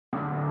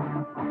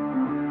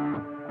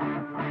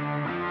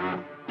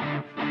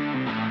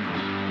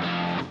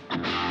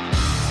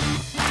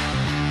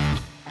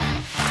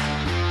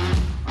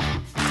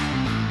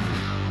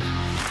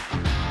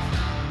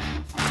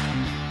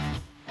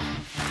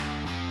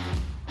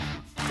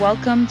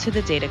Welcome to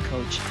The Data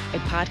Coach, a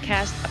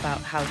podcast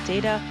about how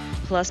data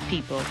plus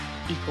people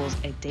equals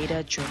a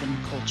data-driven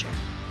culture.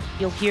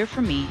 You'll hear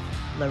from me,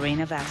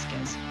 Lorena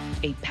Vasquez,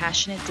 a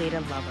passionate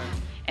data lover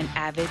and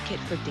advocate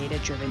for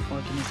data-driven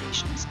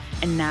organizations,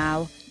 and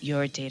now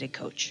your data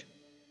coach.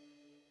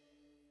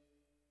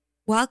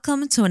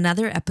 Welcome to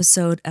another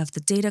episode of the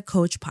Data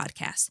Coach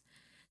podcast.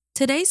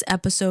 Today's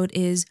episode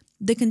is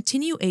the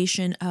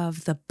continuation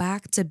of the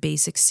Back to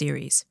Basics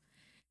series.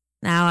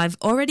 Now, I've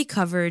already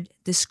covered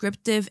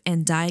descriptive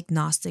and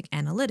diagnostic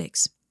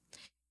analytics.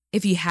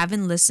 If you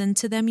haven't listened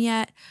to them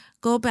yet,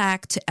 go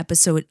back to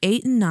episode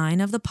 8 and 9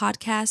 of the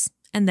podcast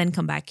and then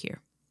come back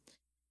here.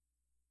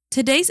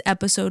 Today's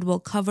episode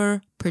will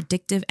cover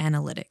predictive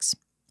analytics.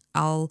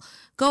 I'll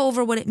go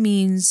over what it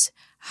means,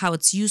 how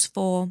it's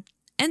useful,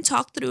 and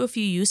talk through a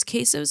few use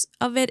cases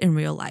of it in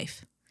real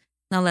life.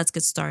 Now let's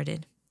get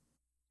started.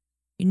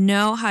 You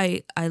know how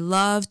I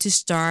love to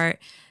start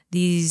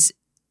these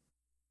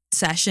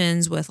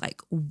sessions with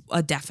like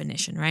a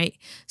definition, right?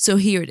 So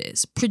here it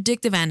is.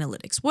 Predictive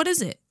analytics. What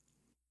is it?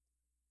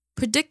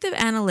 Predictive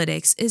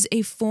analytics is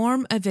a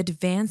form of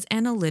advanced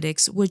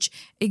analytics which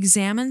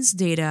examines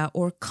data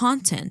or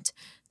content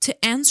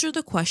to answer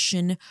the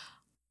question,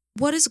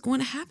 what is going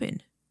to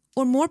happen?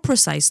 Or more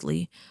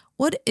precisely,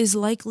 what is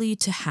likely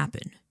to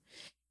happen?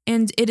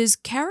 And it is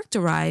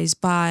characterized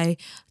by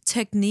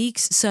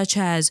techniques such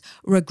as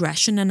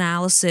regression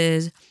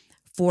analysis,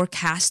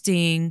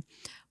 forecasting,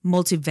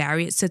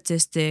 multivariate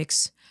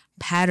statistics,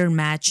 pattern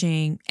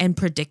matching, and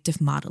predictive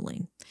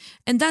modeling.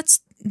 And that's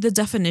the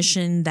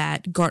definition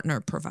that Gartner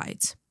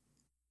provides.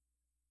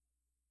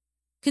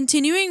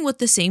 Continuing with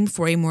the same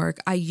framework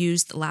I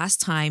used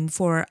last time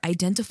for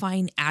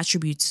identifying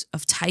attributes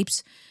of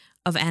types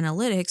of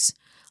analytics,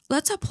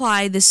 let's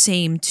apply the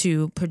same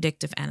to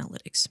predictive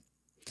analytics.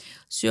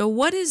 So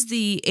what is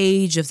the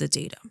age of the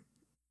data?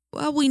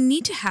 Well, we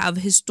need to have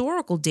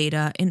historical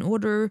data in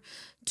order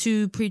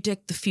to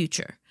predict the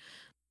future.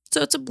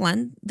 So it's a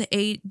blend.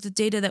 The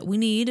data that we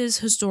need is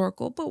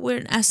historical, but we're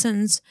in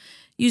essence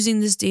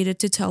using this data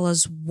to tell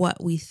us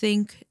what we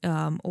think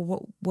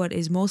or what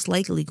is most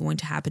likely going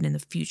to happen in the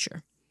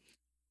future.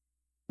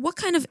 What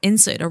kind of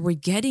insight are we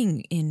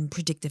getting in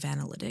predictive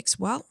analytics?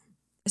 Well,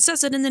 it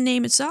says it in the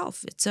name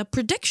itself. It's a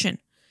prediction.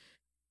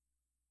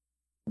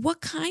 What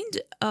are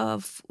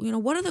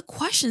the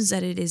questions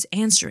that it is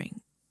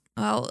answering?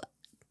 Well,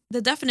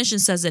 the definition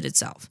says it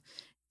itself.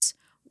 It's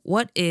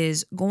what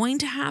is going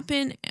to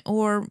happen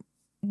or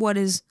what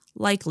is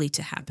likely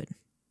to happen.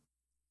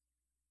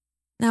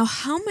 Now,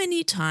 how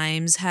many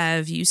times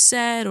have you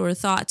said or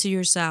thought to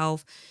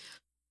yourself,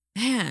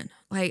 man,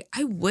 I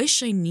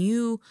wish I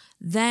knew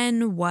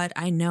then what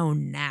I know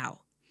now.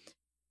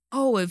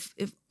 Oh, if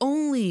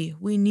only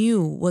we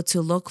knew what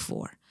to look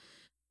for.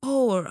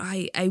 Oh, or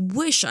I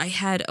wish I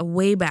had a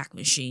Wayback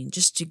Machine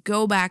just to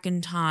go back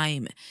in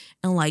time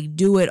and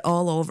do it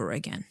all over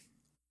again.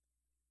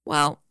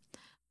 Well,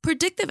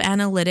 predictive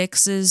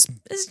analytics is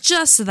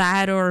just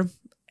that, or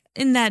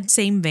in that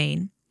same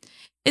vein.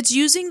 It's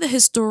using the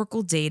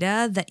historical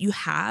data that you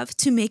have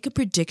to make a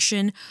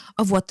prediction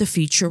of what the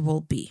future will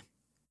be.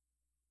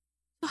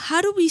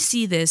 How do we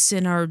see this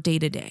in our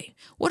day-to-day?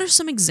 What are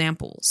some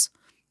examples?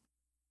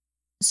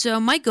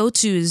 So my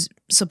go-to is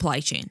supply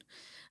chain.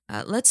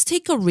 Let's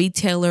take a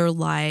retailer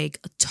like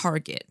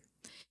Target.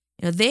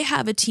 They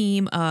have a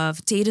team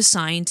of data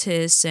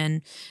scientists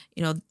and,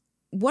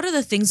 what are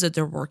the things that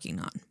they're working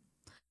on?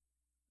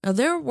 Now,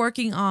 they're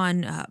working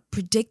on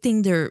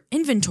predicting their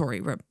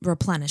inventory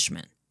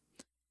replenishment.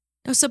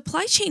 Now,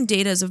 supply chain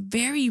data is a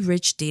very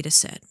rich data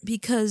set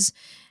because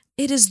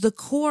it is the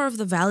core of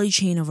the value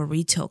chain of a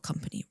retail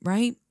company,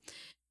 right?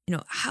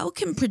 How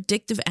can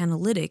predictive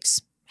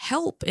analytics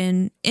help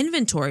in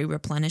inventory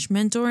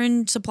replenishment or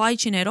in supply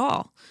chain at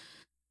all?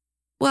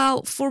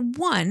 Well, for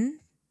one,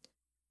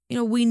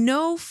 we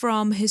know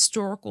from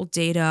historical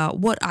data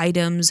what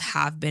items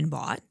have been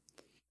bought,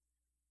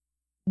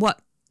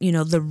 what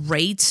the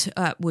rate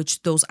at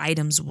which those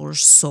items were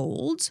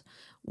sold.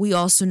 We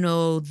also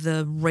know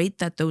the rate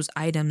that those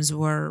items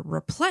were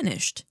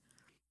replenished.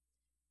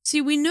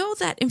 See, we know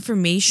that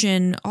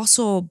information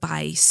also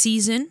by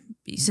season,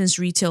 since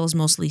retail is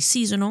mostly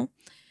seasonal.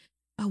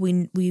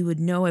 We would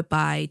know it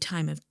by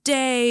time of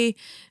day,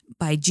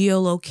 by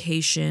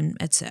geolocation,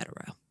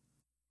 etc.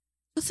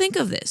 So think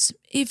of this.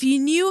 If you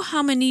knew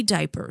how many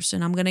diapers,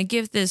 and I'm going to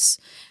give this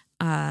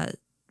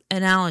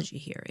analogy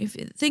here.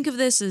 Think of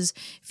this as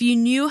if you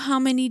knew how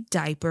many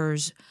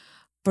diapers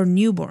for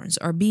newborns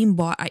are being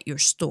bought at your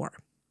store,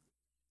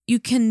 you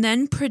can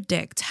then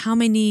predict how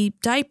many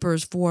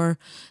diapers for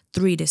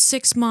 3 to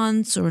 6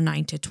 months or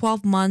 9 to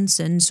 12 months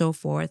and so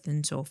forth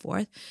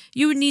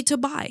you would need to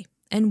buy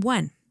and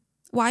when.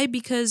 Why?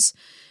 Because,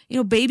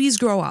 babies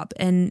grow up,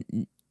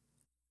 and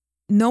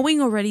knowing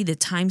already the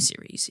time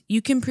series,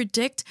 you can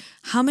predict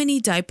how many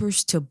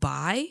diapers to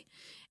buy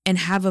and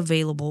have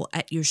available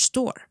at your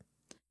store.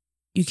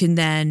 You can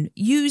then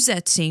use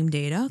that same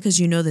data because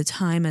you know the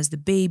time as the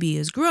baby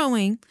is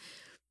growing.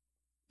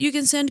 You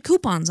can send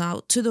coupons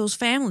out to those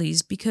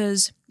families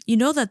because You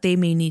know that they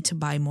may need to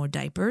buy more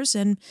diapers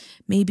and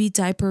maybe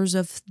diapers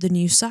of the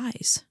new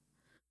size.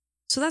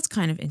 So that's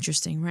kind of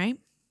interesting, right?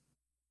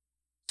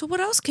 So what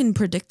else can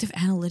predictive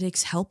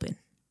analytics help in?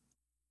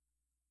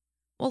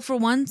 Well, for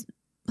one,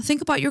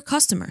 think about your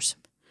customers.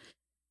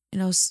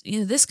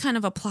 This kind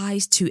of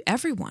applies to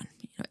everyone.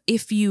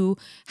 If you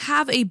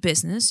have a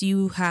business,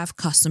 you have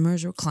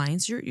customers or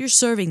clients, you're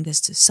serving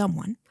this to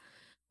someone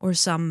or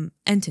some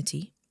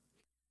entity.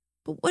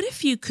 But what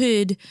if you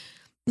could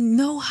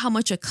know how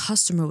much a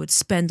customer would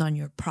spend on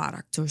your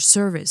product or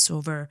service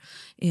over,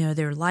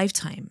 their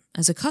lifetime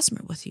as a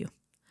customer with you?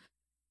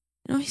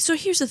 So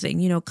here's the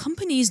thing,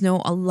 companies know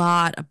a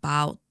lot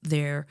about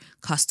their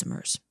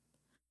customers.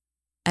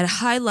 At a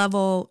high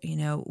level,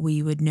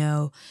 we would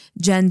know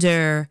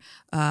gender,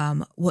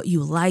 what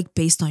you like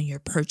based on your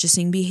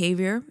purchasing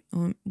behavior,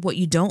 what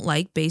you don't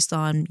like based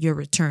on your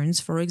returns,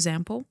 for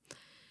example.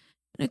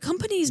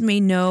 Companies may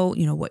know,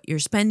 what your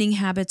spending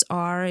habits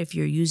are if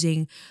you're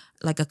using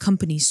like a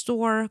company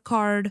store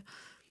card.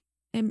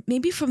 And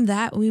maybe from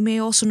that, we may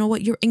also know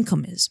what your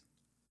income is.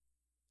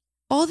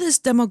 All this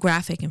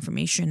demographic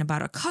information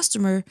about a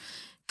customer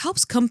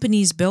helps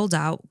companies build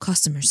out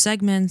customer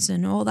segments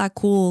and all that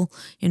cool,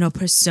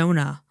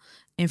 persona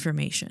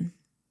information.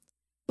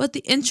 But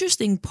the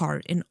interesting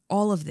part in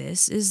all of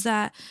this is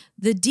that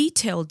the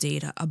detailed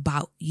data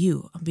about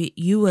you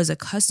as a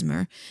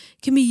customer,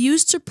 can be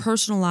used to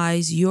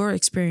personalize your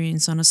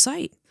experience on a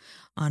site,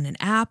 on an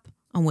app,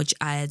 on which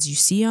ads you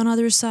see on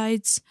other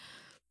sites.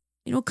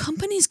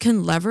 Companies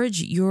can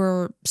leverage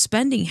your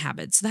spending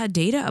habits, that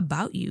data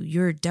about you,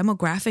 your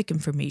demographic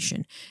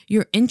information,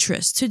 your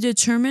interests to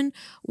determine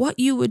what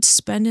you would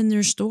spend in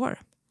their store.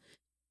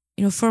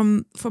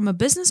 From a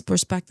business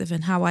perspective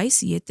and how I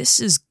see it, this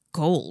is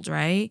gold,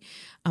 right?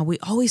 We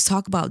always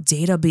talk about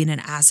data being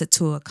an asset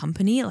to a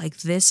company. Like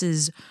this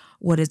is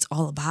what it's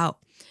all about.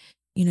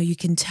 You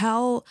can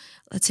tell,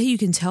 let's say you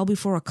can tell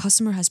before a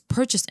customer has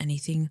purchased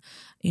anything,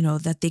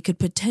 that they could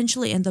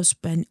potentially end up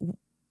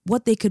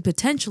what they could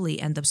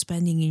potentially end up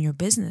spending in your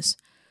business.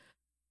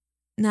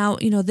 Now,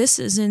 this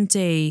isn't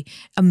a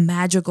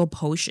magical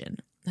potion.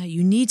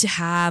 You need to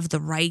have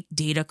the right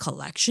data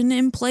collection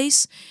in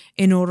place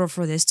in order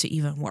for this to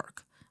even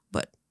work.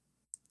 But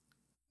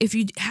if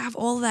you have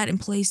all that in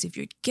place, if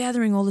you're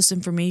gathering all this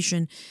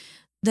information,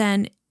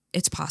 then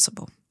it's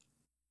possible.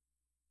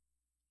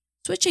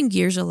 Switching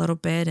gears a little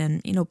bit,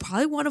 and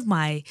probably one of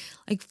my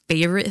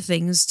favorite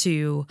things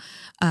to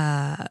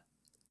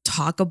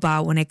talk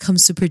about when it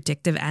comes to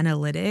predictive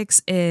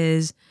analytics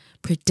is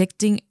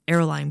predicting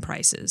airline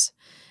prices.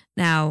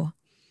 Now,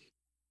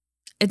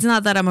 it's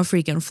not that I'm a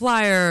freaking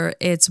flyer.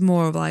 It's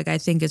more of I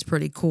think it's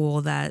pretty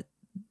cool that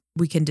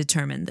we can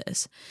determine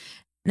this.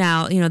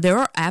 Now, there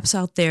are apps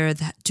out there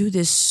that do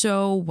this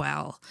so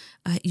well.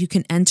 You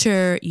can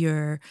enter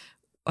your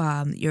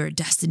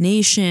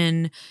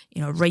destination,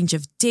 range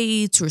of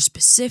dates or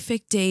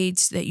specific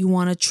dates that you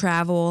want to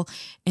travel.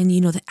 And,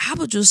 the app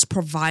will just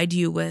provide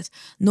you with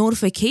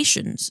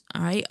notifications,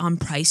 all right, on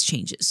price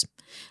changes.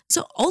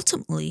 So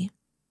ultimately,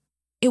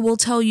 it will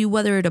tell you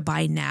whether to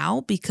buy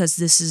now because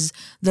this is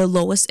the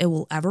lowest it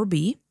will ever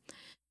be.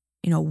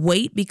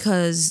 Wait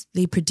because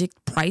they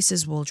predict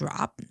prices will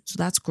drop. So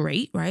that's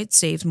great, right?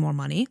 Saves more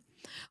money.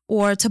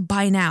 Or to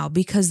buy now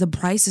because the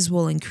prices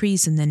will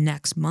increase in the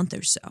next month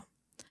or so.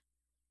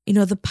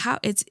 The power,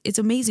 it's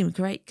amazing,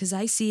 right? Because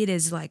I see it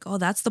as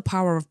that's the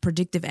power of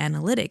predictive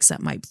analytics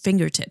at my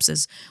fingertips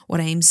is what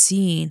I am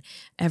seeing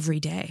every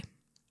day.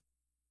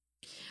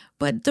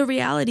 But the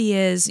reality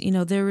is,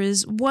 there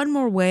is one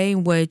more way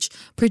in which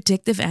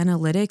predictive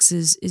analytics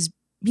is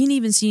being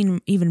even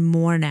seen even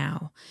more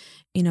now.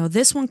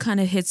 This one kind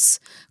of hits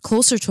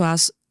closer to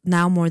us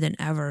now more than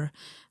ever.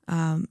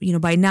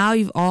 By now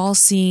you've all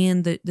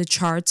seen the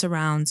charts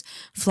around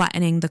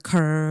flattening the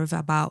curve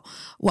about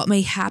what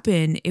may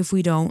happen if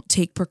we don't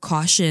take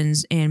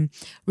precautions in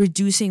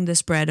reducing the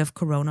spread of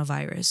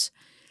coronavirus.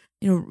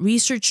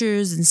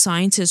 Researchers and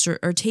scientists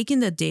are taking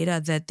the data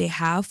that they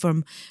have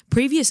from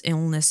previous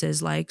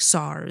illnesses like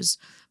SARS,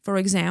 for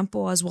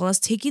example, as well as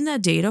taking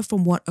that data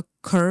from what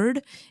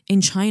occurred in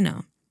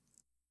China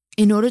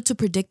in order to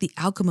predict the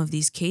outcome of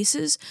these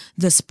cases,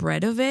 the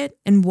spread of it,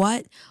 and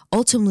what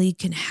ultimately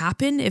can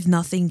happen if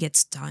nothing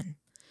gets done.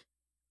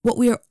 What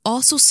we are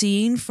also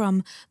seeing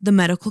from the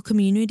medical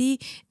community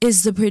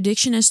is the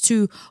prediction as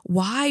to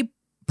why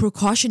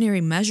precautionary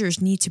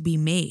measures need to be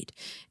made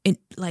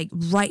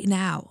right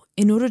now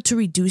in order to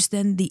reduce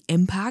then the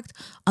impact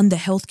on the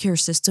healthcare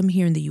system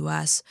here in the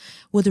US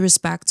with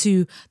respect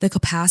to the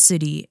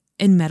capacity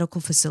in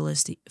medical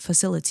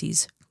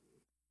facilities.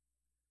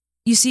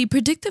 You see,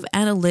 predictive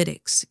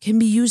analytics can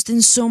be used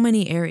in so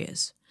many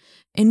areas,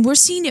 and we're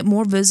seeing it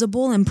more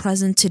visible and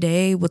present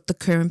today with the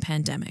current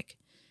pandemic.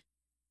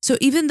 So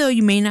even though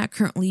you may not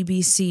currently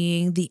be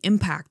seeing the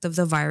impact of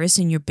the virus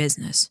in your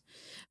business,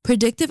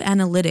 predictive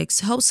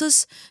analytics helps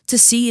us to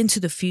see into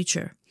the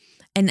future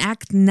and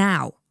act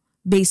now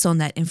based on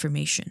that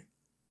information.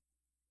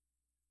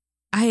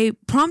 I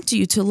prompt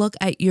you to look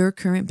at your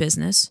current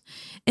business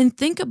and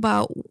think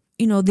about,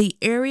 the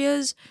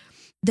areas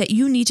that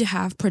you need to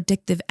have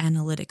predictive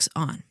analytics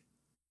on?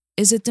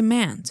 Is it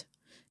demand?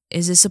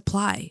 Is it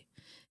supply?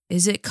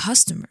 Is it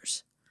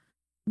customers?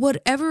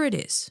 Whatever it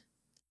is,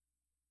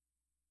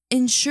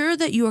 ensure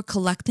that you are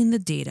collecting the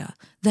data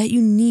that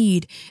you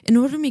need in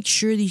order to make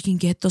sure that you can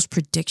get those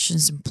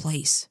predictions in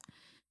place.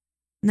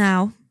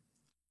 Now,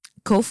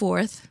 go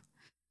forth,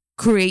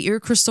 create your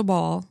crystal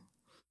ball.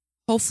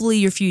 Hopefully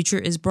your future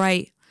is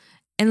bright,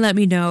 and let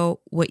me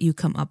know what you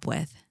come up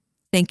with.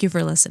 Thank you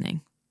for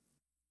listening.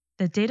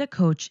 The Data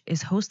Coach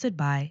is hosted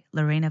by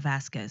Lorena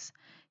Vasquez.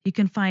 You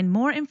can find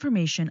more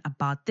information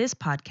about this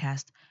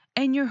podcast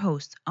and your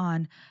host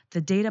on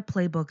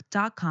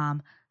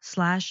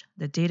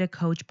thedataplaybook.com/the Data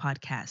Coach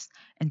podcast.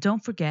 And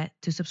don't forget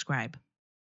to subscribe.